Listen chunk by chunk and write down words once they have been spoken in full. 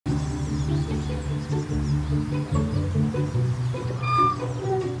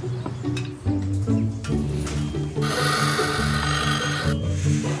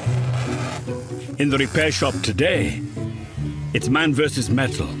In the repair shop today, it's man versus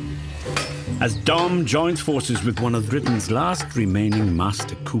metal, as Dom joins forces with one of Britain's last remaining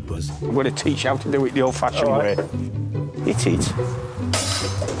master coopers. I'm going to teach you how to do it the old-fashioned way. Hit it.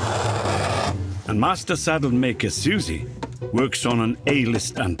 And master saddle maker Suzie works on an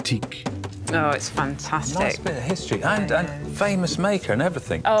A-list antique. Oh, it's fantastic. Nice bit of history and famous maker and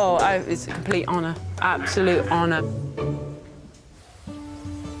everything. Oh, it's a complete honour, absolute honour.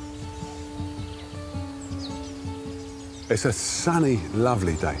 It's a sunny,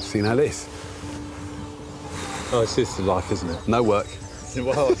 lovely day. See now this? Oh, it's just the life, isn't it? No work.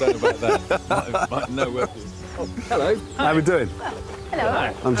 Well, I don't know about that. No work. Oh, hello. Hi. How we doing?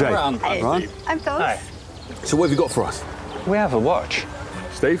 Hello. I'm Jake. Hi. Ryan. I'm Toast. Hi. So what have you got for us? We have a watch.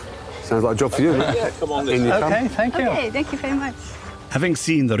 Steve? Sounds like a job for you, doesn't it? Yeah, come on. In you come. OK, thank you. OK, thank you very much. Having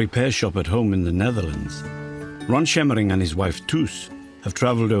seen the repair shop at home in the Netherlands, Ron Schemmering and his wife Toos have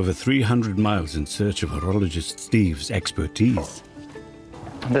travelled over 300 miles in search of horologist Steve's expertise.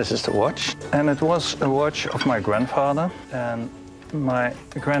 This is the watch, and it was a watch of my grandfather and my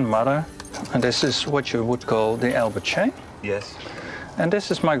grandmother. And this is what you would call the Albert chain. Yes. And this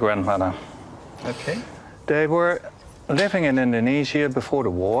is my grandmother. OK. They were living in Indonesia before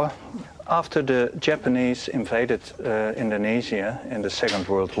the war. After the Japanese invaded Indonesia in the Second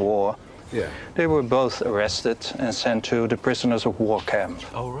World War, they were both arrested and sent to the prisoners of war camp.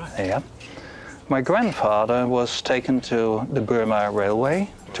 Oh, right. Yeah. My grandfather was taken to the Burma Railway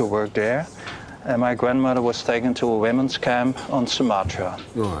to work there, and my grandmother was taken to a women's camp on Sumatra.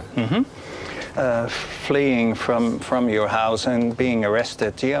 Right. Fleeing from your house and being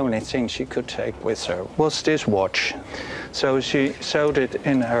arrested, the only thing she could take with her was this watch. So she sewed it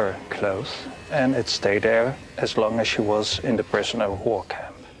in her clothes, and it stayed there as long as she was in the prisoner of war camp.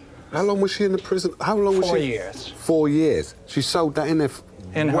 How long was she in the prison? How long was she? 4 years. 4 years. She sold that in there.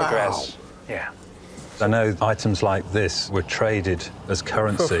 In her dress. Yeah. I know items like this were traded as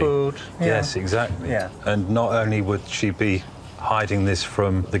currency. For food. Yeah. Yes, exactly. Yeah. And not only would she be hiding this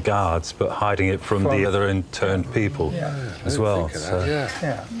from the guards, but hiding it from the other interned people as well.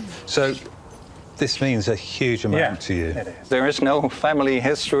 So this means a huge amount to you. It is. There is no family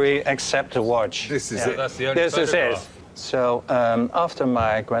history except the watch. This is it. That's the only This is it. photograph. So after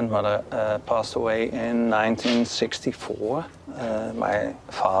my grandmother passed away in 1964, my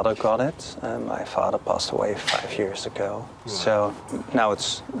father got it. My father passed away 5 years ago. Right. So now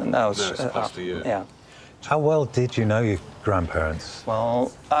it's past a year. Yeah. How well did you know your grandparents?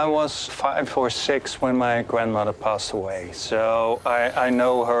 Well, I was 5 or 6 when my grandmother passed away. So I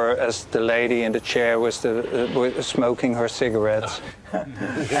know her as the lady in the chair with smoking her cigarettes.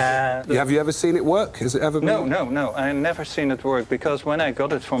 Have you ever seen it work? Has it ever been? No. I never seen it work because when I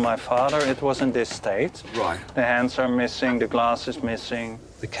got it from my father, it was in this state. Right. The hands are missing, the glass is missing.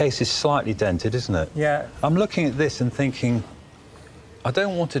 The case is slightly dented, isn't it? Yeah. I'm looking at this and thinking, I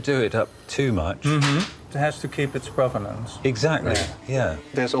don't want to do it up too much. It has to keep its provenance. Exactly, yeah.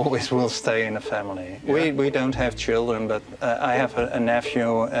 There's always will stay in the family. We don't have children, but I have a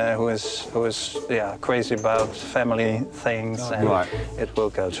nephew who is crazy about family things, and it will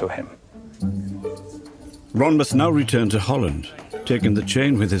go to him. Ron must now return to Holland, taking the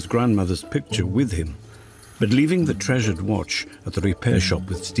chain with his grandmother's picture with him, but leaving the treasured watch at the repair shop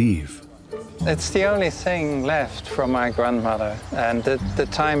with Steve. It's the only thing left from my grandmother, and the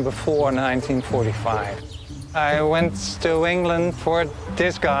time before 1945. I went to England for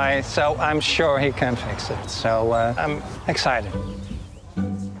this guy, so I'm sure he can fix it. So I'm excited.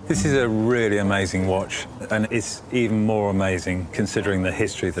 This is a really amazing watch, and it's even more amazing considering the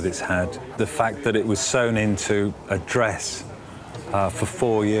history that it's had. The fact that it was sewn into a dress for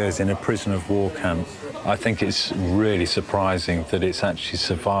 4 years in a prisoner of war camp. I think it's really surprising that it's actually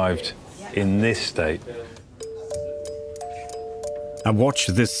survived in this state. A watch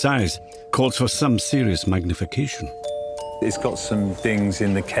this size calls for some serious magnification. It's got some things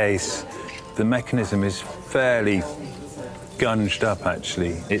in the case. The mechanism is fairly gunged up,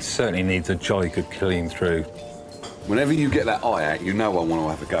 actually. It certainly needs a jolly good clean through. Whenever you get that eye out, you know I want to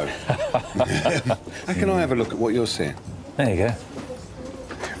have a go. How can I have a look at what you're seeing? There you go.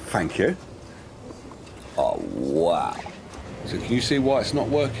 Thank you. Oh, wow. So can you see why it's not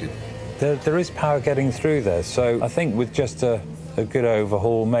working? There is power getting through there, so I think with just a good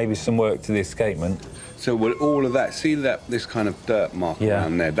overhaul, maybe some work to the escapement. So will all of that, see this kind of dirt mark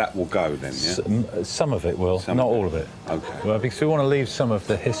around there, that will go then, yeah? Some of it will, not all of it. OK. Well, because we want to leave some of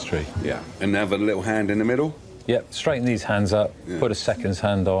the history. Yeah, and have a little hand in the middle? Yep, straighten these hands up, put a seconds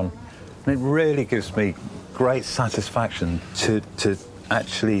hand on. And it really gives me great satisfaction to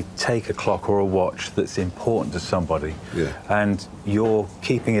actually take a clock or a watch that's important to somebody, and you're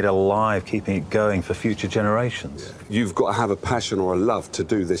keeping it alive, keeping it going for future generations. You've got to have a passion or a love to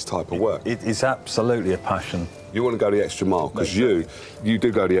do this type of work. It is absolutely a passion. You want to go the extra mile, because you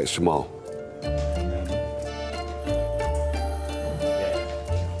do go the extra mile.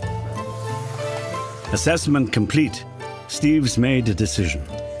 Assessment complete. Steve's made a decision.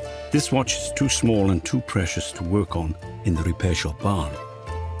 This watch is too small and too precious to work on in the repair shop barn.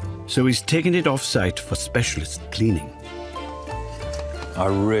 So he's taken it off-site for specialist cleaning. I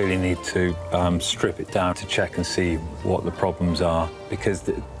really need to strip it down to check and see what the problems are,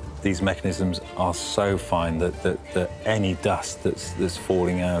 because these mechanisms are so fine that any dust that's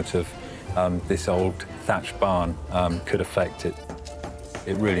falling out of this old thatched barn could affect it.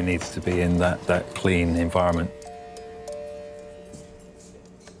 It really needs to be in that clean environment.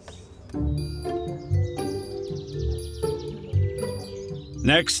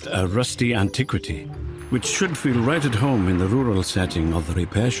 Next, a rusty antiquity, which should feel right at home in the rural setting of the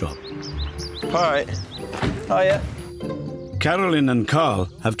repair shop. All right. Oh, yeah. Carolyn and Carl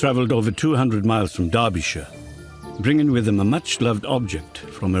have travelled over 200 miles from Derbyshire, bringing with them a much-loved object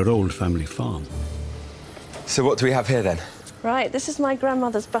from her old family farm. So what do we have here, then? Right, this is my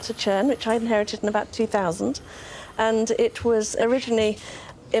grandmother's butter churn, which I inherited in about 2000. And it was originally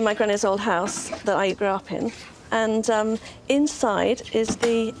in my granny's old house that I grew up in. And inside is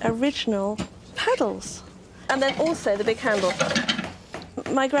the original paddles. And then also the big handle.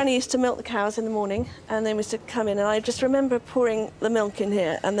 My granny used to milk the cows in the morning, and then we used to come in, and I just remember pouring the milk in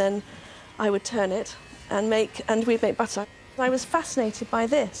here, and then I would turn it and we'd make butter. I was fascinated by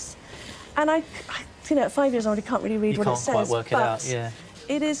this. And I you know, at 5 years old, you can't really read what it says. You can't quite work it out, yeah.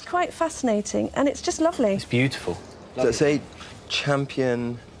 It is quite fascinating, and it's just lovely. It's beautiful. So it's a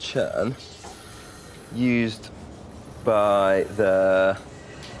champion churn used by the...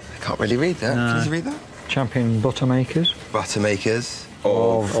 I can't really read that. Can you read that? Champion butter makers. Butter makers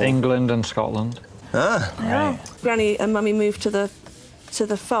of England and Scotland. Ah. Yeah. Granny and Mummy moved to the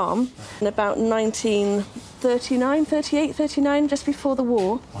farm in about 1939, 38, 39, just before the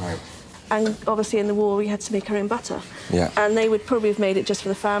war. Right. And obviously in the war we had to make our own butter. Yeah. And they would probably have made it just for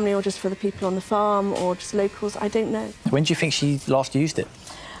the family or just for the people on the farm or just locals, I don't know. When do you think she last used it?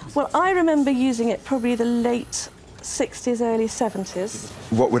 Well, I remember using it probably the late 60s, early 70s.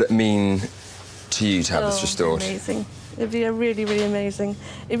 What would it mean to you to have this restored? Amazing. It'd be really, really amazing.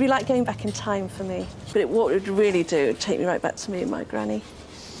 It'd be like going back in time for me. But what it would really do, it'd take me right back to me and my granny.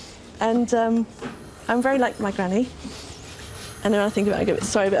 And I'm very like my granny. And when I think about it, I get a bit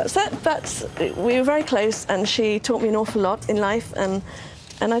sorry about upset, but we were very close, and she taught me an awful lot in life, and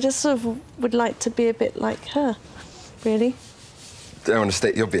I just sort of would like to be a bit like her, really. I don't want to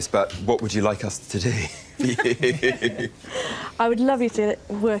state the obvious, but what would you like us to do? I would love you to get it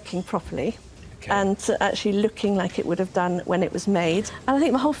working properly. Okay. And to actually looking like it would have done when it was made. And I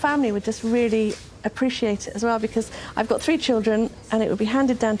think my whole family would just really appreciate it as well, because I've got 3 children, and it would be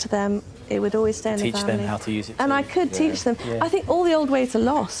handed down to them. It would always stay in the family. Teach them how to use it too. And I could teach them. Yeah. I think all the old ways are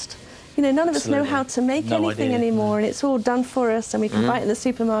lost. You know, none of us know how to make anything anymore, and it's all done for us, and we can buy it in the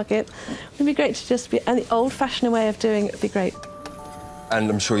supermarket. It would be great to just be... And the old-fashioned way of doing it would be great. And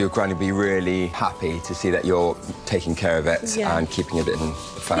I'm sure your granny would be really happy to see that you're taking care of it and keeping it in the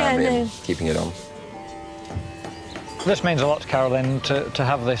family and keeping it on. This means a lot to Carolyn, to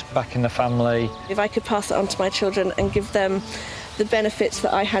have this back in the family. If I could pass it on to my children and give them the benefits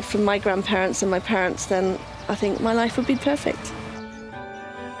that I had from my grandparents and my parents, then I think my life would be perfect.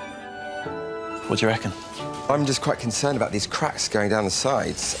 What do you reckon? I'm just quite concerned about these cracks going down the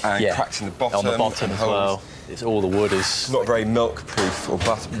sides and cracks in the bottom. On the bottom as well. It's all the wood is... Not very milk-proof or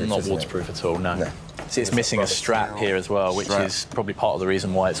butterproof, Not waterproof at all, no. See, it's missing a strap here as well, which is probably part of the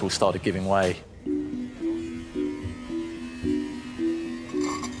reason why it's all started giving way.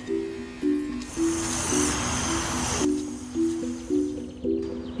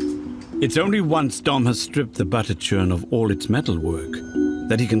 It's only once Dom has stripped the butter churn of all its metalwork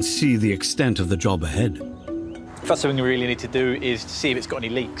that he can see the extent of the job ahead. First thing we really need to do is to see if it's got any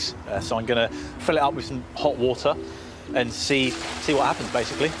leaks. So I'm going to fill it up with some hot water and see what happens,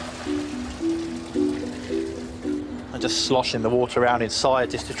 basically. I'm just sloshing the water around inside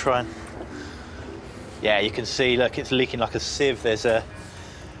just to try and... Yeah, you can see, look, it's leaking like a sieve. There's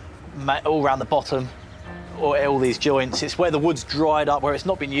all around the bottom, all these joints. It's where the wood's dried up, where it's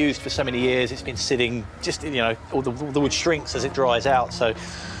not been used for so many years. It's been sitting, just, you know, all the wood shrinks as it dries out. So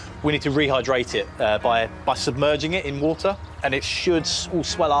we need to rehydrate it by submerging it in water, and it should all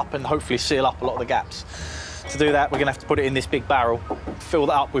swell up and hopefully seal up a lot of the gaps. To do that, we're going to have to put it in this big barrel, fill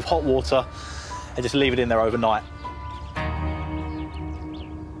that up with hot water, and just leave it in there overnight.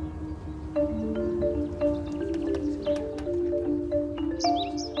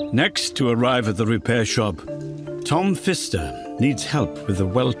 Next to arrive at the repair shop, Tom Pfister needs help with a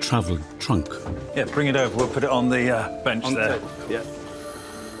well-travelled trunk. Yeah, bring it over. We'll put it on the bench there. Yeah.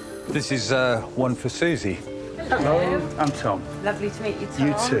 This is one for Suzie. Hello. I'm Tom. Lovely to meet you, Tom.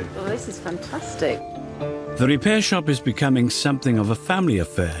 You too. Oh, this is fantastic. The repair shop is becoming something of a family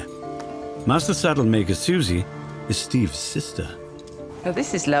affair. Master saddle maker Suzie is Steve's sister. Oh,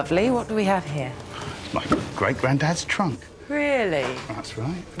 this is lovely. What do we have here? It's my great-granddad's trunk. Really? That's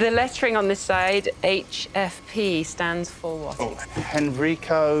right. The lettering on this side, HFP, stands for what? Oh,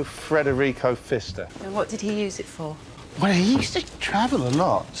 Henrico Federico Pfister. And what did he use it for? Well, he used to travel a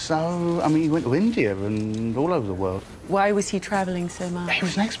lot, so, I mean, he went to India and all over the world. Why was he travelling so much? He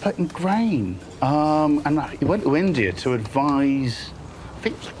was an expert in grain. And he went to India to advise, I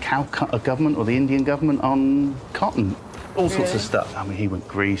think it was the Calcutta government or the Indian government on cotton. All sorts of stuff. I mean, he went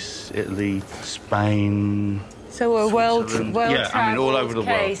Greece, Italy, Spain. So a well-travelled yeah, I mean, all over the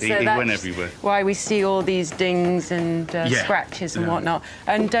world. He went everywhere. Why we see all these dings and scratches and whatnot.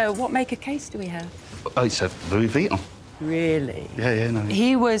 And what make of case do we have? Oh, it's a Louis Vuitton. Really? Yeah, no.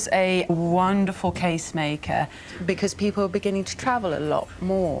 He was a wonderful case maker because people were beginning to travel a lot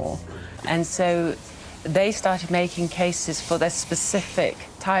more. And so they started making cases for their specific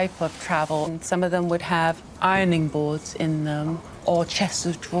type of travel. And some of them would have ironing boards in them or chests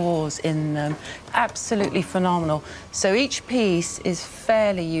of drawers in them. Absolutely phenomenal. So each piece is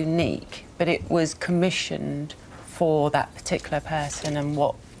fairly unique, but it was commissioned for that particular person and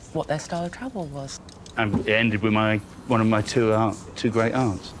what their style of travel was. And it ended with one of my two great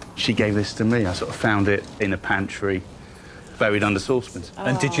aunts. She gave this to me. I sort of found it in a pantry, buried under saucepans.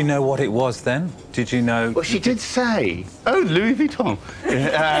 And did you know what it was then? Did you know? Well, she did say, oh, Louis Vuitton.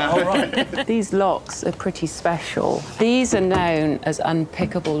 All right. These locks are pretty special. These are known as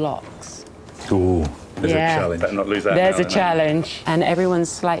unpickable locks. Ooh, there's a challenge. Better not lose that. There's a challenge, and everyone's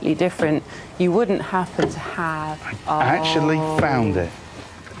slightly different. You wouldn't happen to have... I actually found it.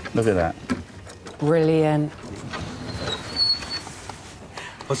 Look at that. Brilliant.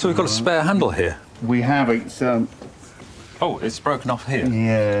 Oh, so we've got a spare handle here. We have it. Oh, it's broken off here.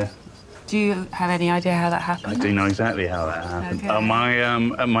 Yeah. Do you have any idea how that happened? I do know exactly how that happened.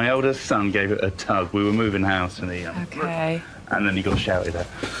 Okay. My eldest son gave it a tug. We were moving house, and he. Okay. And then he got shouted at.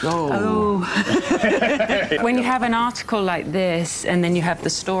 Oh. When you have an article like this and then you have the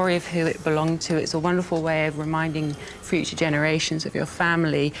story of who it belonged to, it's a wonderful way of reminding future generations of your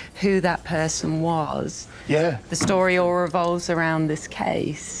family who that person was. Yeah. The story all revolves around this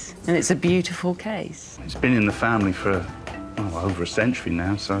case, and it's a beautiful case. It's been in the family for over a century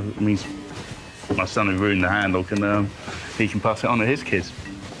now, so it means my son who ruined the handle he can pass it on to his kids.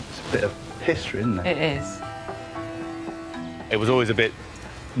 It's a bit of history, isn't it? It is. It was always a bit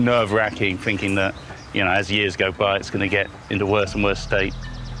nerve-wracking thinking that, you know, as years go by, it's going to get into worse and worse state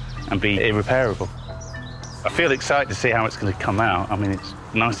and be irreparable. I feel excited to see how it's going to come out. I mean, it's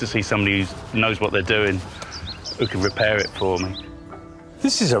nice to see somebody who knows what they're doing, who can repair it for me.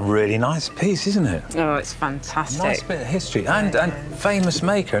 This is a really nice piece, isn't it? Oh, it's fantastic. Nice bit of history and famous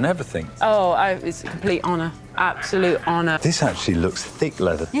maker and everything. Oh, it's a complete honour, absolute honour. This actually looks thick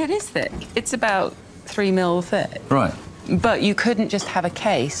leather. Yeah, it is thick. It's about 3 mil thick. Right. But you couldn't just have a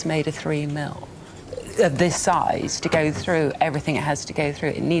case made of 3 mil of this size to go through everything it has to go through.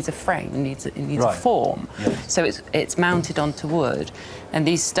 It needs a frame, it needs a form. Yes. So it's mounted onto wood, and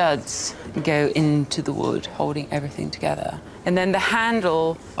these studs go into the wood, holding everything together. And then the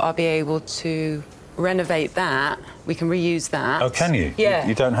handle, I'll be able to renovate that. We can reuse that. Oh, can you? Yeah.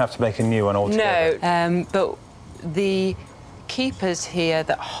 You don't have to make a new one altogether. No, but the keepers here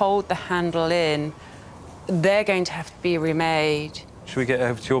that hold the handle in, they're going to have to be remade. Should we get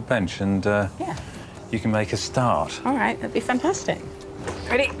over to your bench and you can make a start? All right, that'd be fantastic.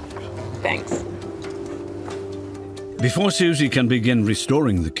 Ready? Thanks. Before Suzie can begin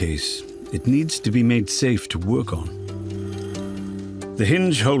restoring the case, it needs to be made safe to work on. The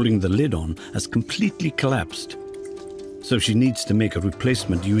hinge holding the lid on has completely collapsed, so she needs to make a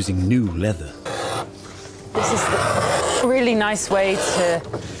replacement using new leather. This is a really nice way to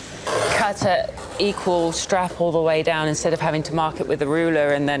cut an equal strap all the way down instead of having to mark it with a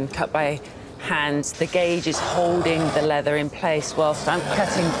ruler and then cut by hand. The gauge is holding the leather in place whilst I'm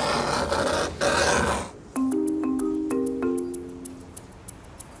cutting.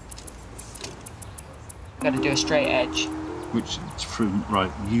 Got to do a straight edge. Which is through,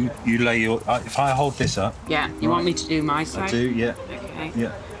 right, you lay your, if I hold this up. Yeah, you want me to do my side? I do, yeah. Okay.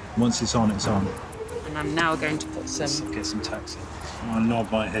 Yeah, once it's on, it's on. And I'm now going to put some... Get some tacks in. I'll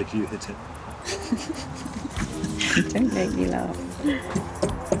nod my head, you hit it. Don't make me laugh.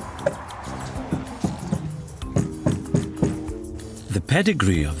 The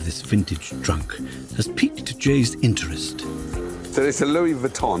pedigree of this vintage trunk has piqued Jay's interest. So it's a Louis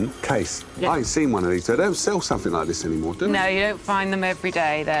Vuitton case. Yeah. I ain't seen one of these. They don't sell something like this anymore, do they? No, you don't find them every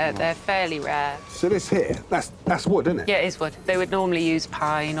day. They're fairly rare. So this here, that's wood, isn't it? Yeah, it is wood. They would normally use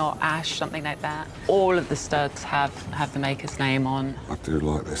pine or ash, something like that. All of the studs have the maker's name on. I do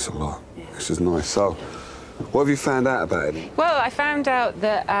like this a lot. Yeah. This is nice. So, what have you found out about him? Well, I found out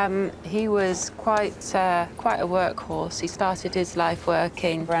that he was quite a workhorse. He started his life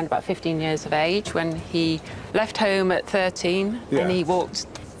working around about 15 years of age when he left home at 13 and he walked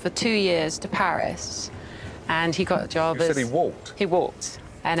for 2 years to Paris. And he got a job You said he walked? He walked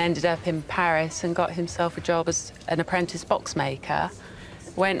and ended up in Paris and got himself a job as an apprentice box maker.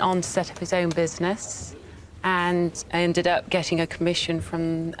 Went on to set up his own business and ended up getting a commission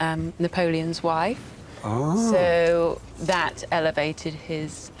from Napoleon's wife. Oh. So that elevated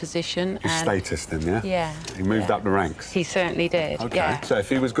his position. His status then, yeah? Yeah. He moved up the ranks? He certainly did, OK. yeah. So if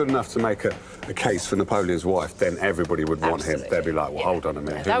he was good enough to make a case for Napoleon's wife, then everybody would want him. They'd be like, well, hold on a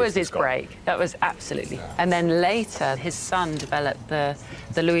minute. That was his break. That was absolutely. And then later, his son developed the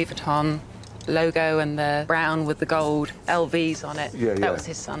Louis Vuitton logo and the brown with the gold LVs on it. That was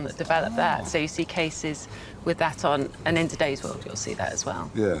his son that developed that. So you see cases with that on, and in today's world, you'll see that as well.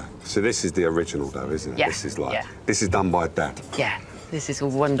 Yeah. So this is the original, though, isn't it? Yeah. This is like, this is done by Dad. Yeah. This is a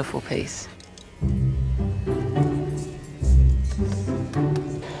wonderful piece.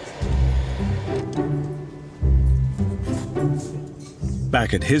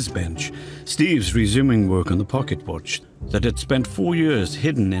 Back at his bench, Steve's resuming work on the pocket watch that had spent 4 years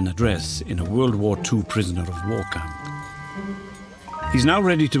hidden in a dress in a World War II prisoner of war camp. He's now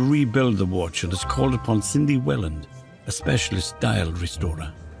ready to rebuild the watch and has called upon Cindy Welland, a specialist dial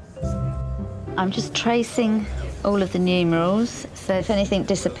restorer. I'm just tracing all of the numerals, so if anything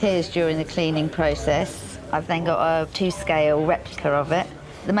disappears during the cleaning process, I've then got a 2-scale replica of it.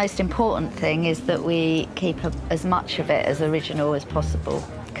 The most important thing is that we keep as much of it as original as possible,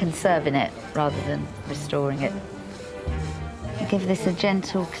 conserving it rather than restoring it. I'll give this a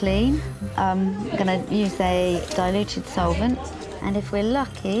gentle clean. I'm going to use a diluted solvent, and if we're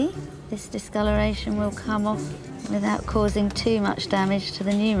lucky, this discoloration will come off without causing too much damage to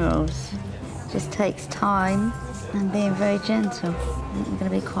the numerals. It just takes time and being very gentle. I think we're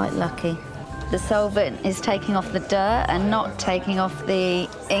going to be quite lucky. The solvent is taking off the dirt and not taking off the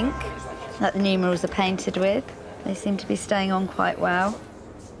ink that the numerals are painted with. They seem to be staying on quite well.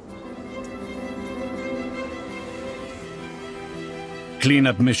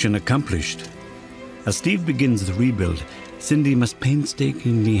 Clean-up mission accomplished. As Steve begins the rebuild, Cindy must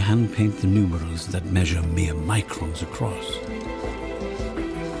painstakingly hand-paint the numerals that measure mere microns across.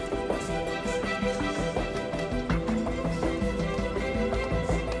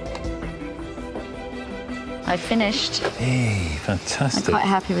 I finished. Hey, fantastic. I'm quite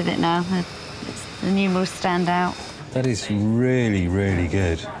happy with it now. The numerals stand out. That is really, really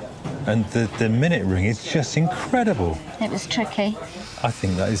good. And the minute ring is just incredible. It was tricky. I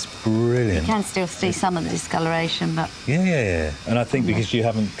think that is brilliant. You can still see some of the discoloration, but... Yeah. And I think because you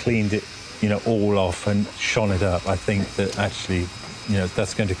haven't cleaned it, all off and shone it up, I think that actually,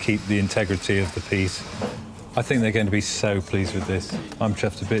 that's going to keep the integrity of the piece. I think they're going to be so pleased with this. I'm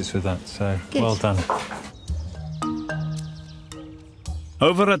chuffed to bits with that, so good. Well done.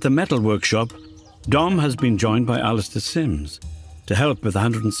 Over at the metal workshop, Dom has been joined by Alastair Simms to help with the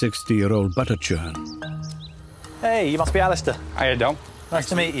 160-year-old butter churn. Hey, you must be Alastair. Hiya, Dom. Nice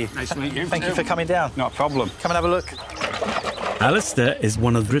to meet you. Nice to meet you. Thank you for coming down. Not a problem. Come and have a look. Alastair is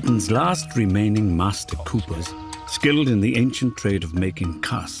one of Britain's last remaining master coopers, skilled in the ancient trade of making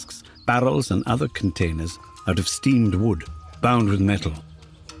casks, barrels and other containers out of steamed wood, bound with metal.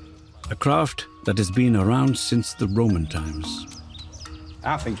 A craft that has been around since the Roman times.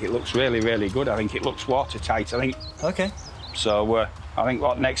 I think it looks really, really good. I think it looks watertight, I think. OK. So I think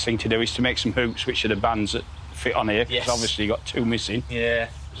what next thing to do is to make some hoops, which are the bands that fit on here, because obviously you've got 2 missing. Yeah.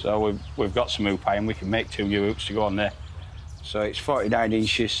 So we've got some hoop iron. We can make 2 new hoops to go on there. So it's 49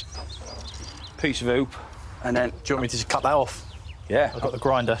 inches, piece of hoop, and then... Do you want me to just cut that off? Yeah. I've got the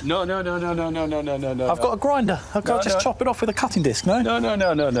grinder. No. I've got a grinder. I've got to just chop it off with a cutting disc, no? No.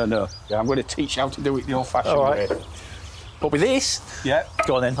 Yeah, I'm going to teach you how to do it the old-fashioned way. But with this? Yeah.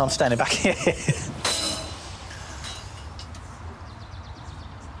 Go on then, I'm standing back here.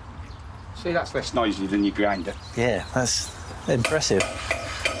 See, that's less noisy than your grinder. Yeah, that's impressive.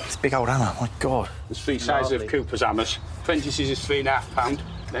 It's a big old hammer, my God. There's 3 sizes of Cooper's hammers. Apprentices is £3.5,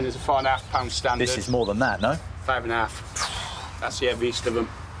 then there's a £4.5 standard. This is more than that, no? 5.5. That's the heaviest of them.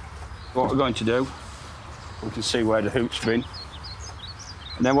 What we're going to do, we can see where the hoop's been.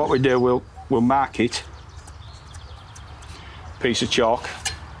 And then what we do, we'll mark it piece of chalk,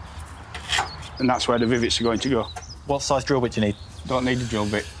 and that's where the rivets are going to go. What size drill bit do you need? Don't need the drill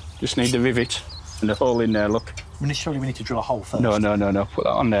bit, just need the rivet and the hole in there, look. Surely we need to drill a hole first. No, put that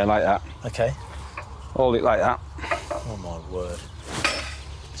on there like that. OK. Hold it like that. Oh, my word.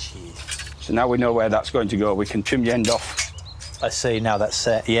 Jeez. So now we know where that's going to go, we can trim the end off. I see, now that's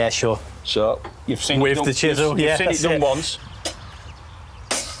set. Yeah, sure. So, you've seen with it done, the chisel, you've seen it done once.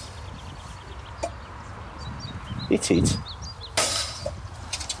 Hit it.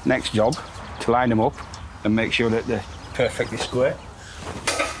 Next job, to line them up and make sure that they're perfectly square.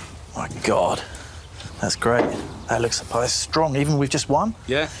 My God, that's great. That looks strong, even with just one.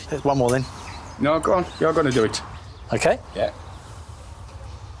 Yeah. There's one more then. No, go on, you're going to do it. OK. Yeah.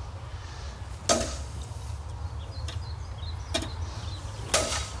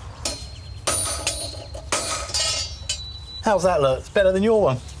 How's that look? It's better than your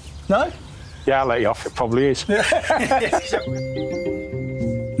one. No? Yeah, I'll let you off, it probably is.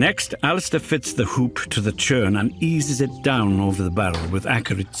 Next, Alastair fits the hoop to the churn and eases it down over the barrel with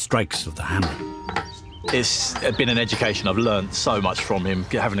accurate strikes of the hammer. It's been an education. I've learned so much from him,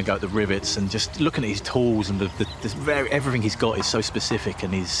 having a go at the rivets and just looking at his tools, and everything he's got is so specific,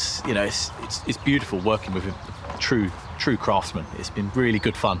 and he's, you know, it's beautiful working with him. True craftsman. It's been really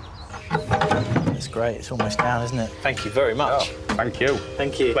good fun. It's great. It's almost down, isn't it? Thank you very much. Oh, thank you.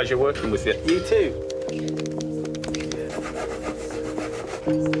 Thank you. Pleasure working with you. You too.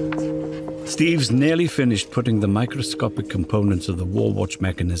 Steve's nearly finished putting the microscopic components of the wall watch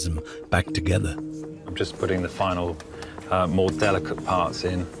mechanism back together. I'm just putting the final, more delicate parts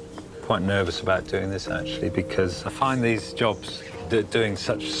in. Quite nervous about doing this, actually, because I find these jobs, doing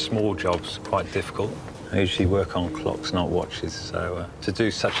such small jobs, quite difficult. I usually work on clocks, not watches, so to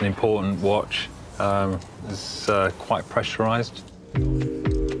do such an important watch is quite pressurised.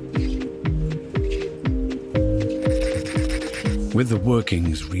 With the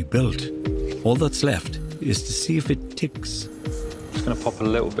workings rebuilt, all that's left is to see if it ticks. I'm just going to pop a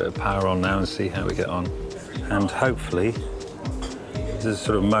little bit of power on now and see how we get on. And hopefully, this is a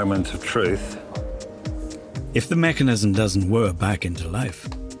sort of moment of truth. If the mechanism doesn't whir back into life,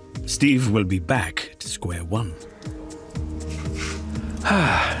 Steve will be back to square one.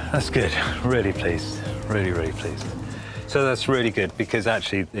 That's good. Really pleased. Really, really pleased. So that's really good, because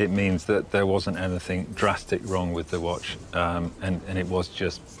actually it means that there wasn't anything drastic wrong with the watch, and it was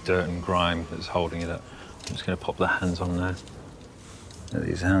just dirt and grime that's holding it up. I'm just going to pop the hands on there.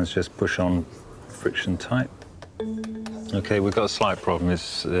 These hands just push on friction tight. OK, we've got a slight problem.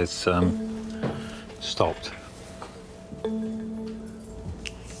 It's stopped.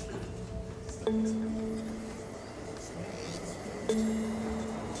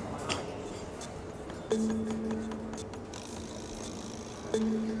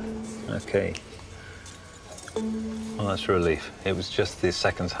 OK. Well, that's a relief. It was just the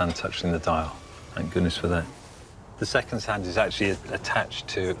seconds hand touching the dial. Thank goodness for that. The seconds hand is actually attached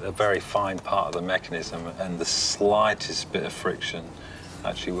to a very fine part of the mechanism, and the slightest bit of friction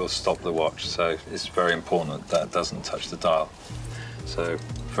actually will stop the watch. So it's very important that that doesn't touch the dial. So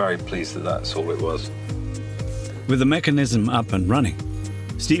very pleased that that's all it was. With the mechanism up and running,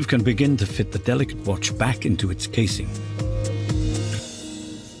 Steve can begin to fit the delicate watch back into its casing.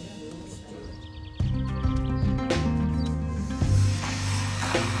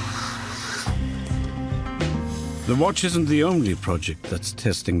 The watch isn't the only project that's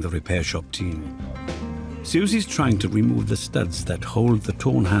testing the repair shop team. Suzie's trying to remove the studs that hold the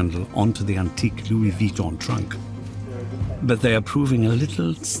torn handle onto the antique Louis Vuitton trunk. But they are proving a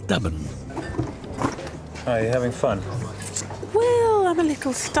little stubborn. Are you having fun? Well, I'm a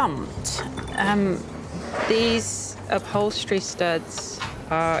little stumped. These upholstery studs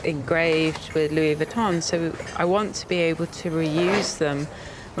are engraved with Louis Vuitton, so I want to be able to reuse them.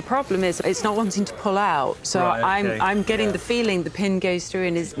 The problem is it's not wanting to pull out, so right, okay. I'm getting the feeling the pin goes through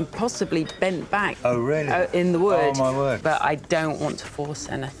and is possibly bent back. Oh, really? In the wood. Oh, my word. But I don't want to force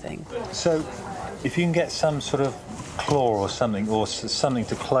anything. So, if you can get some sort of claw or something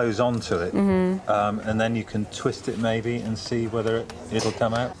to close onto it, and then you can twist it maybe and see whether it'll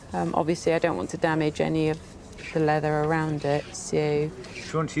come out. Obviously, I don't want to damage any of the leather around it, so... Do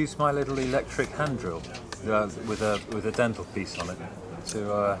you want to use my little electric hand drill with a dental piece on it?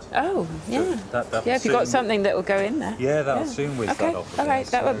 Oh, yeah. Yeah, if you've got something that will go in there. Yeah, that'll soon whiz that off. All right,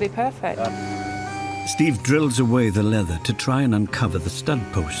 that would be perfect. Steve drills away the leather to try and uncover the stud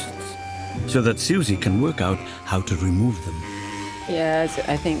posts, so that Suzie can work out how to remove them. Yeah,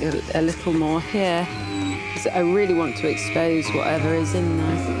 I think a little more here. I really want to expose whatever is in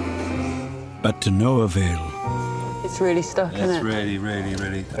there. But to no avail. It's really stuck, isn't it? It's really, really,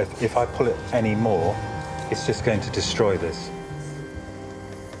 really... If I pull it any more, it's just going to destroy this.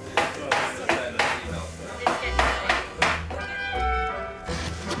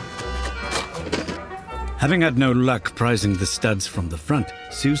 Having had no luck prizing the studs from the front,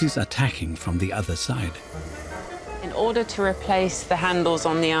 Susie's attacking from the other side. In order to replace the handles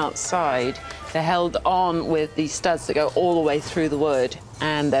on the outside, they're held on with these studs that go all the way through the wood,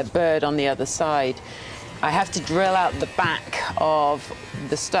 and they're burred on the other side. I have to drill out the back of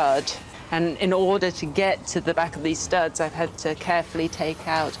the stud, and in order to get to the back of these studs, I've had to carefully take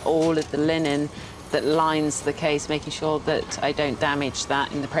out all of the linen that lines the case, making sure that I don't damage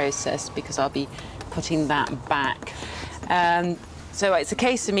that in the process, because I'll be putting that back. So it's a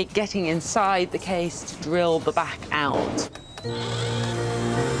case of me getting inside the case to drill the back out.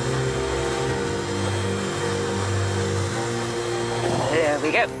 There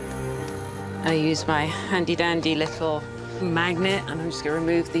we go. I use my handy-dandy little magnet, and I'm just going to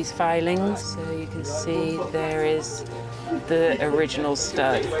remove these filings. So you can see there is the original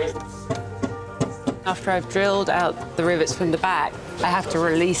stud. After I've drilled out the rivets from the back, I have to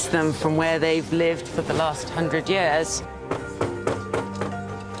release them from where they've lived for the last 100 years.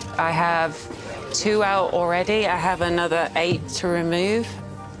 I have 2 out already. I have another 8 to remove.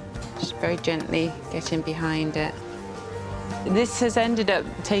 Just very gently get in behind it. This has ended up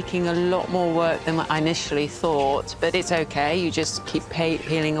taking a lot more work than I initially thought, but it's okay. You just keep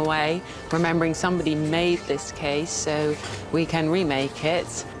peeling away, remembering somebody made this case, so we can remake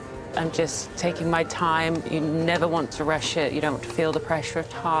it. I'm just taking my time. You never want to rush it. You don't want to feel the pressure of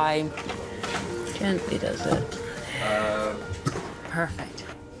time. Gently does it. Perfect.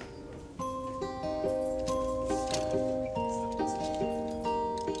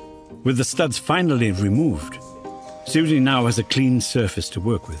 With the studs finally removed, Suzie now has a clean surface to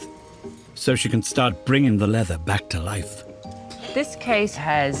work with, so she can start bringing the leather back to life. This case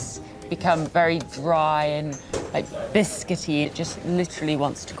has become very dry and like biscuity. It just literally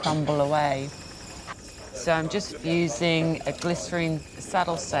wants to crumble away. So I'm just using a glycerine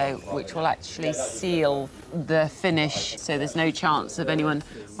saddle soap, which will actually seal the finish, so there's no chance of anyone,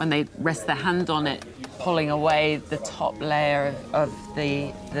 when they rest their hand on it, pulling away the top layer of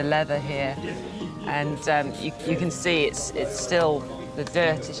the leather here. And you can see it's still, the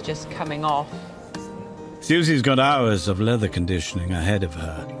dirt is just coming off. Susie's got hours of leather conditioning ahead of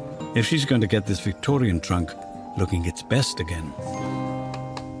her if she's going to get this Victorian trunk looking its best again.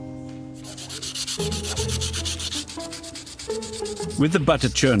 With the butter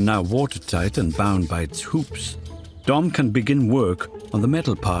churn now watertight and bound by its hoops, Dom can begin work on the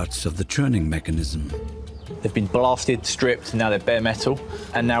metal parts of the churning mechanism. They've been blasted, stripped, and now they're bare metal.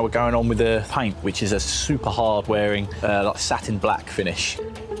 And now we're going on with the paint, which is a super hard wearing, like satin black finish.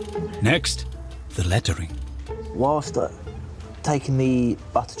 Next, the lettering. Whilst taking the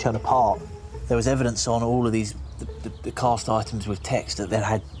butter churn apart, there was evidence on all of these, the cast items with text that they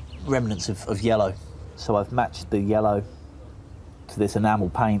had remnants of yellow. So I've matched the yellow to this enamel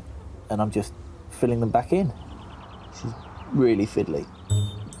paint, and I'm just filling them back in. She's really fiddly.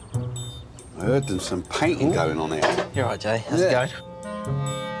 I heard there's some painting going on here. You're right, Jay. How's it going?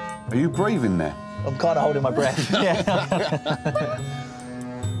 Are you breathing there? I'm kind of holding my breath. Yeah.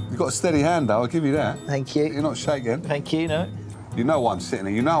 You've got a steady hand, though, I'll give you that. Thank you. You're not shaking. Thank you, no. You know why I'm sitting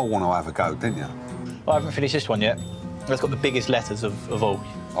here. You know I want to have a go, didn't you? I haven't finished this one yet. It's got the biggest letters of all.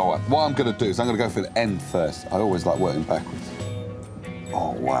 All right, what I'm going to do is I'm going to go for the end first. I always like working backwards.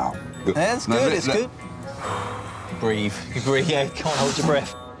 Oh, wow. Yeah, that's good, it's good. Breathe. You breathe, yeah, can't hold your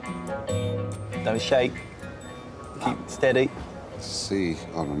breath. Don't shake. Keep it steady. C.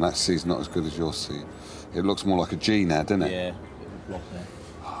 Oh, no, that C's not as good as your C. It looks more like a G now, doesn't it? Yeah.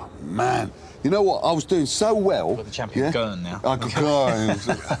 Oh, man. You know what? I was doing so well. Got the champion going now. I could go.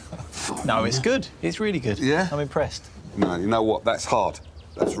 No, it's good. It's really good. Yeah? I'm impressed. No, you know what? That's hard.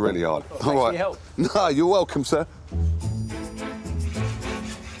 That's really hard. Thanks for your help. No, you're welcome, sir.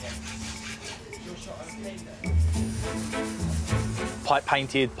 Pipe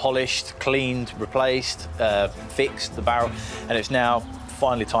painted, polished, cleaned, replaced, fixed the barrel, and it's now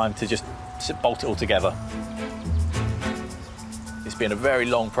finally time to just bolt it all together. It's been a very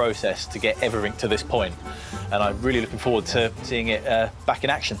long process to get everything to this point, and I'm really looking forward to seeing it back in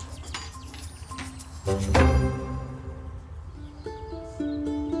action.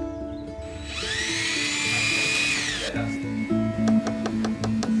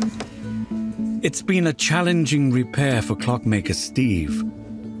 It's been a challenging repair for clockmaker Steve,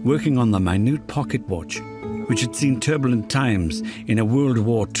 working on the minute pocket watch, which had seen turbulent times in a World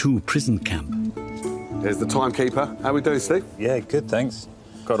War II prison camp. There's the timekeeper. How we doing, Steve? Yeah, good, thanks.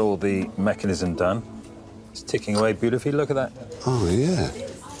 Got all the mechanism done. It's ticking away beautifully, look at that. Oh, yeah.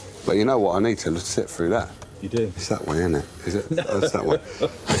 But you know what? I need to sit through that. You do? It's that way, isn't it? Is it? No. Oh, it's that way.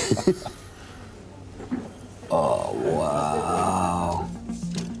 Oh, wow.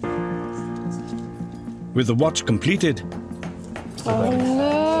 With the watch completed, Oh,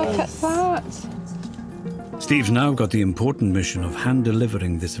 look at that. Steve's now got the important mission of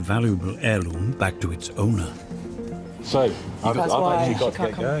hand-delivering this valuable heirloom back to its owner. So, I've actually got to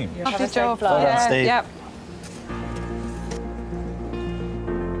get going. Lovely job. Well done, Steve. Yep.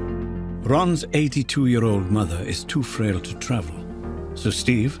 Ron's 82-year-old mother is too frail to travel, so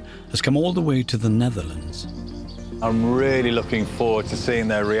Steve has come all the way to the Netherlands. I'm really looking forward to seeing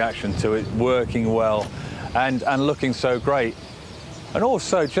their reaction to it working well and looking so great. And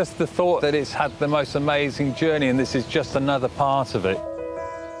also just the thought that it's had the most amazing journey and this is just another part of it.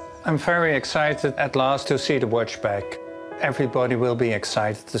 I'm very excited at last to see the watch back. Everybody will be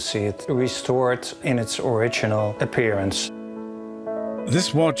excited to see it restored in its original appearance.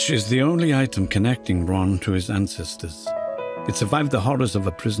 This watch is the only item connecting Ron to his ancestors. It survived the horrors of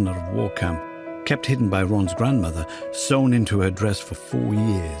a prisoner of war camp, kept hidden by Ron's grandmother, sewn into her dress for 4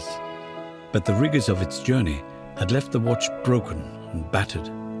 years. But the rigors of its journey had left the watch broken and battered.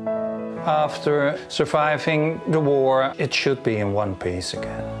 After surviving the war, it should be in one piece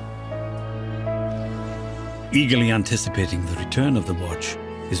again. Eagerly anticipating the return of the watch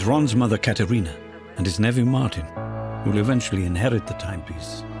is Ron's mother, Katerina, and his nephew, Martin, who will eventually inherit the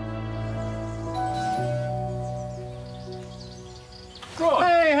timepiece.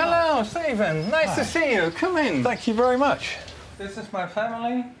 Hey, hello, Stephen. Nice to see you. Come in. Thank you very much. This is my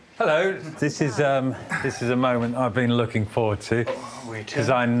family. Hello. This is a moment I've been looking forward to because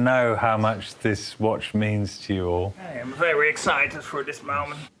I know how much this watch means to you all. I am very excited for this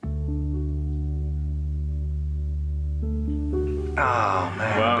moment. Oh,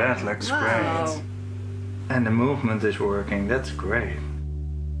 man, Wow. that looks great. And the movement is working. That's great.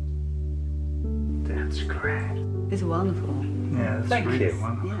 That's great. It's wonderful. Yeah, that's Thank really you.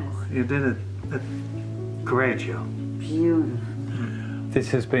 wonderful. Yes. You did a great job. Beautiful. This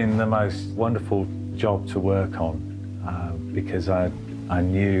has been the most wonderful job to work on because I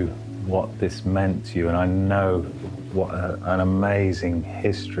knew what this meant to you and I know what an amazing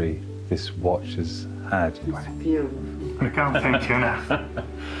history this watch has had. It's beautiful. I can't thank you enough.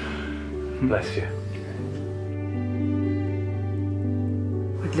 Bless you.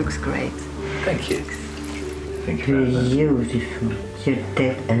 It looks great. Thank you. Thank you very much. Beautiful. You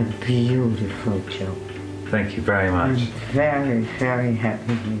did a beautiful job. Thank you very much. I'm very, very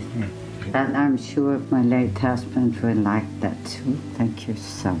happy with it. And I'm sure my late husband will like that too. Thank you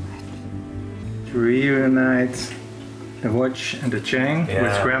so much. To reunite the watch and the chain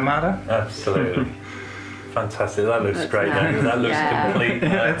with grandmother. Absolutely. Fantastic. That looks great. Nice. That looks complete.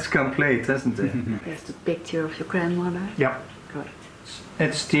 Yeah, it's complete, isn't it? There's the picture of your grandmother. Yeah. Good.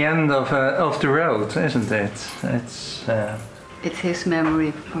 It's the end of the road, isn't it? It's his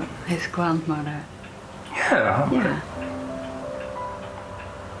memory for his grandmother. Yeah. Yeah.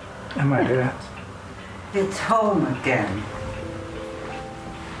 Am I right? It's home again.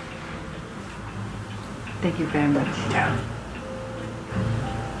 Thank you very much. Yeah.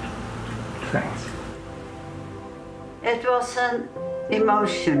 Thanks. It was an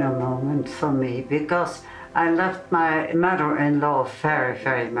emotional moment for me because I loved my mother-in-law very,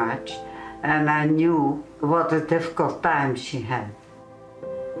 very much, and I knew what a difficult time she had.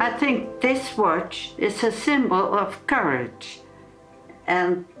 I think this watch is a symbol of courage,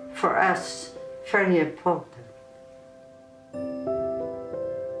 and for us, very important.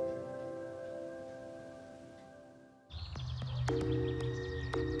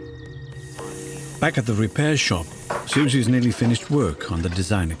 Back at the repair shop, Susie's nearly finished work on the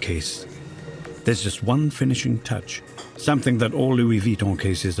designer case. There's just one finishing touch, something that all Louis Vuitton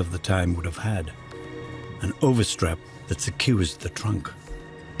cases of the time would have had. An overstrap that secures the trunk.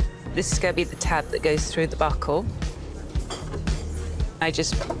 This is going to be the tab that goes through the buckle. I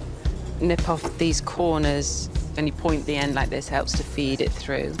just nip off these corners and you point the end like this, helps to feed it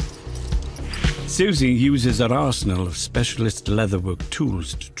through. Suzie uses her arsenal of specialist leatherwork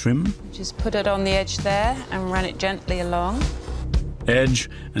tools to trim, Just put it on the edge there and run it gently along. edge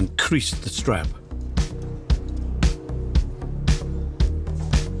and crease the strap.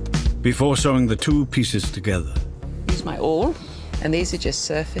 Before sewing the two pieces together. Use my awl, and these are just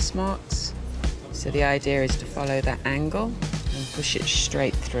surface marks. So the idea is to follow that angle and push it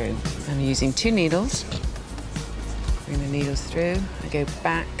straight through. I'm using 2 needles. Bring the needles through. I go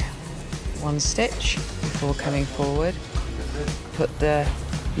back 1 stitch before coming forward. Put the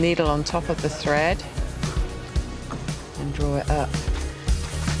needle on top of the thread and draw it up.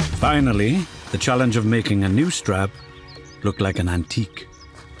 Finally, the challenge of making a new strap look like an antique.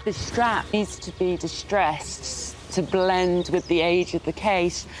 The strap needs to be distressed to blend with the age of the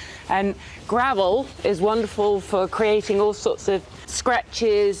case. And gravel is wonderful for creating all sorts of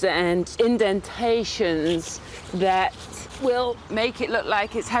scratches and indentations that will make it look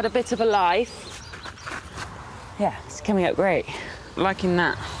like it's had a bit of a life. Yeah, it's coming out great. Liking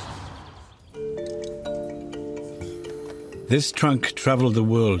that. This trunk travelled the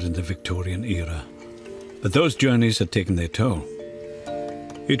world in the Victorian era, but those journeys had taken their toll.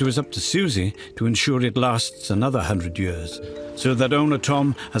 It was up to Suzie to ensure it lasts another 100 years, so that owner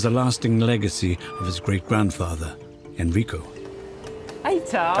Tom has a lasting legacy of his great-grandfather, Enrico. Hey,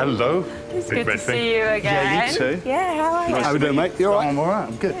 Tom. Hello. It's good to see you again. Yeah, you too. Yeah, how are you? How are we doing, mate? You all right? I'm all right,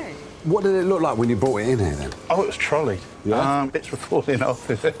 I'm good. Good. What did it look like when you brought it in here, then? Oh, it was trolleyed. Yeah? Bits were falling off.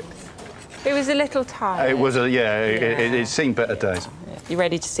 It was a little tired. It was it's seen better days. You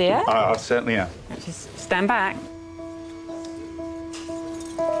ready to see it? I certainly am. Just stand back.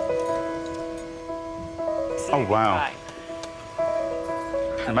 Oh, wow.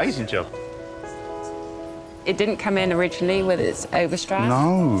 Amazing job. It didn't come in originally with its overstrap.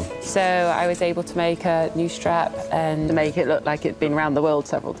 No. So I was able to make a new strap and make it look like it'd been around the world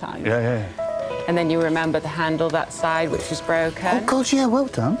several times. Yeah. And then you remember the handle that side, which was broken. Oh, God, yeah, well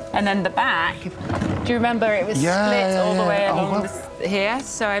done. And then the back, do you remember it was split all the way along here?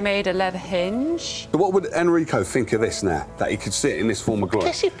 So I made a leather hinge. So what would Enrico think of this now, that he could sit in this form of glory? I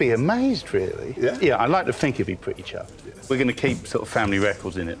guess he'd be amazed, really. Yeah? Yeah, I like to think he'd be pretty chuffed. We're going to keep sort of family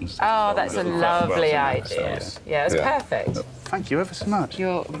records in it and stuff. Oh, that's a lovely idea. Yeah, it's perfect. Thank you ever so much.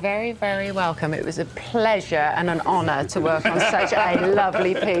 You're very, very welcome. It was a pleasure and an honour to work on such a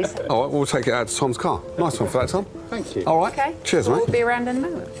lovely piece. All right, we'll take it out to Tom's car. Nice one for that, Tom. Thank you. All right. Okay. Cheers, mate. We'll be around in a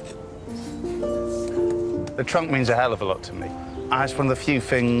moment. The trunk means a hell of a lot to me. It's one of the few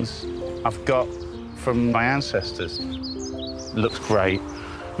things I've got from my ancestors. It looks great.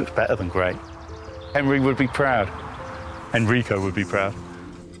 Looks better than great. Henry would be proud. Enrico would be proud.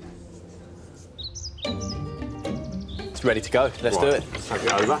 It's ready to go. Let's do it. Take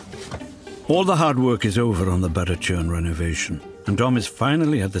it over. All the hard work is over on the butter churn renovation, and Dom is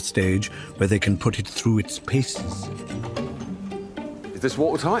finally at the stage where they can put it through its paces. Is this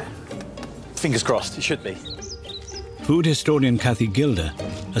watertight? Fingers crossed, it should be. Food historian Kathy Gilder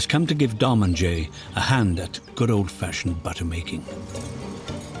has come to give Dom and Jay a hand at good old-fashioned butter making.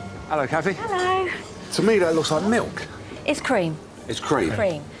 Hello, Kathy. Hello. To me, that looks like milk. It's cream. It's cream?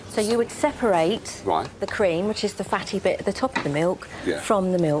 Cream. So you would separate the cream, which is the fatty bit at the top of the milk,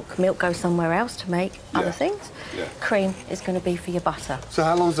 from the milk. Milk goes somewhere else to make other things. Yeah. Cream is going to be for your butter. So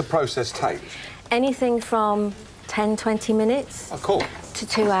how long does the process take? Anything from 10, 20 minutes to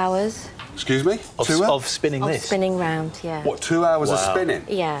 2 hours. Excuse me? Of spinning this? Spinning round, yeah. What, 2 hours of spinning?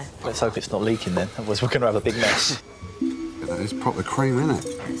 Yeah. Let's hope it's not leaking then, otherwise we're going to have a big mess. That is proper cream, isn't it?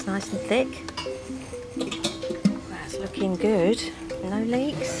 It's nice and thick. That's looking good. No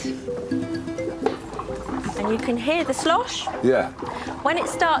leaks. And you can hear the slosh. Yeah. When it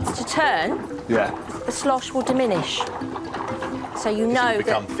starts to turn, the slosh will diminish. So you know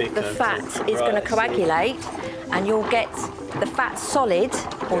that the fat is going to coagulate and you'll get the fat solid,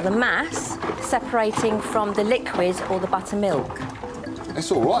 or the mass, separating from the liquid or the buttermilk.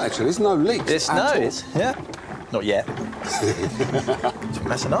 It's all right, actually. There's no leaks at all. Yeah. Not yet.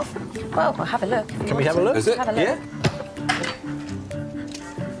 That's enough. Well, we'll have a look. Can we have a look? Is it? Have a look. Yeah.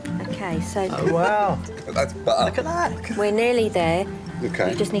 Okay, so... Oh, wow. That's butter. Look at that. We're nearly there.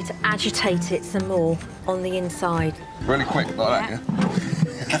 Okay. You just need to agitate it some more on the inside. Really quick, like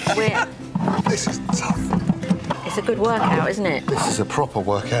that, yeah? This is tough. It's a good workout, isn't it? This is a proper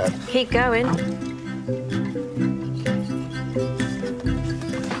workout. Keep going.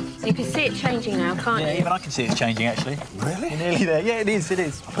 You can see it changing now, can't you? Yeah, even I can see it's changing, actually. Really? You're nearly there. Yeah, it is, it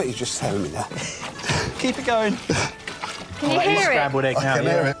is. I bet you're just telling me that. Keep it going. Can you hear it? Scrambled egg now, I can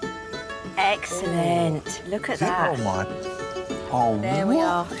hear it. Excellent. Look at that. Oh, my. Oh, there we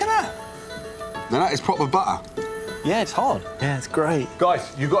are. Look at that. Now, that is proper butter. Yeah, it's hard. Yeah, it's great.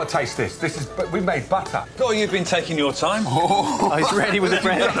 Guys, you've got to taste this. This is... We made butter. Oh, you've been taking your time. Oh, he's ready with the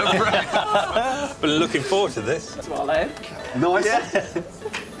bread. Been looking forward to this. Swallow. Nice. Yeah.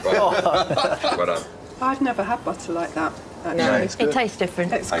 Well done. I've never had butter like that. No, it tastes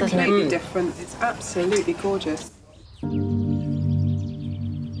different. It's doesn't completely it? different. It's absolutely gorgeous.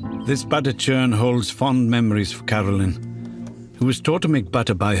 This butter churn holds fond memories for Carolyn, who was taught to make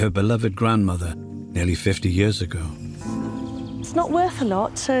butter by her beloved grandmother nearly 50 years ago. It's not worth a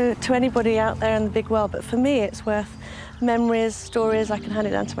lot to anybody out there in the big world, but for me it's worth memories, stories. I can hand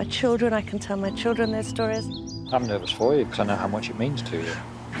it down to my children, I can tell my children their stories. I'm nervous for you because I know how much it means to you.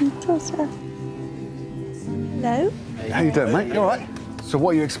 Daughter. Hello? How you doing, mate? You all right? So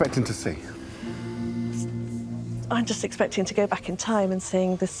what are you expecting to see? I'm just expecting to go back in time and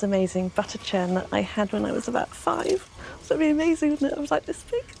seeing this amazing butter churn that I had when I was about 5. That'd be amazing, wouldn't it? I was like this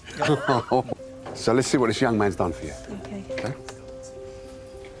big. So let's see what this young man's done for you. Okay.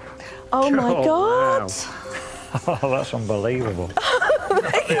 Oh my God! Wow. Oh, that's unbelievable.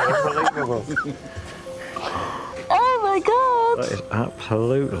 Unbelievable. Oh my God! That is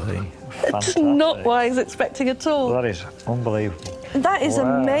absolutely fantastic. It's not what I was expecting at all. That is unbelievable. That is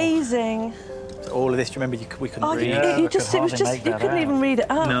amazing. All of this, do you remember we couldn't read? Yeah, you couldn't even read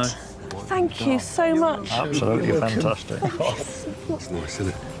it out. No. Thank you so much. Absolutely fantastic. That's nice, isn't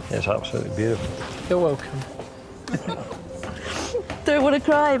it? It's absolutely beautiful. You're welcome. Don't want to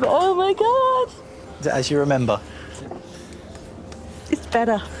cry, but oh my God! Is it as you remember? It's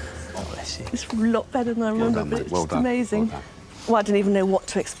better. Oh, bless you. It's a lot better than I remember, done, but mate. it's Well just done. amazing. Well done. Well, I didn't even know what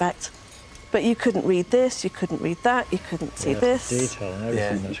to expect. But you couldn't read this, you couldn't read that, you couldn't see this. Detail and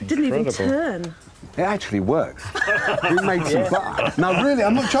everything, that's It didn't even incredible. turn. It actually works. We made some butter. No, really,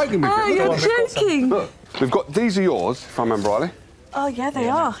 I'm not joking with Oh, you. you're joking! Look, we've got, these are yours, if I remember rightly. Oh, yeah, they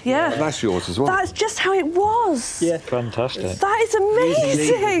are, yeah. That's yours as well. That's just how it was. Yeah. Fantastic. That is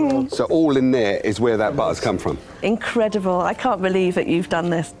amazing. So all in there is where that butter's come from. Incredible. I can't believe that you've done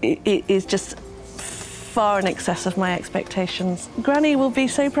this. It is just far in excess of my expectations. Granny will be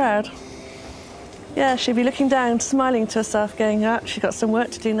so proud. Yeah, she'll be looking down, smiling to herself, going, ah, she's got some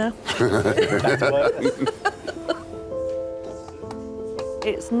work to do now.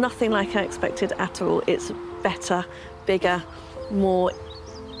 It's nothing like I expected at all. It's better, bigger, more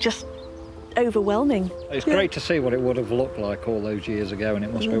just overwhelming. It's great to see what it would have looked like all those years ago, and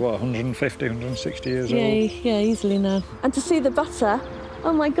it must be, what, 150, 160 years old? Yeah, easily now. And to see the butter,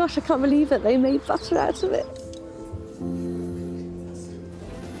 oh my gosh, I can't believe it. They made butter out of it.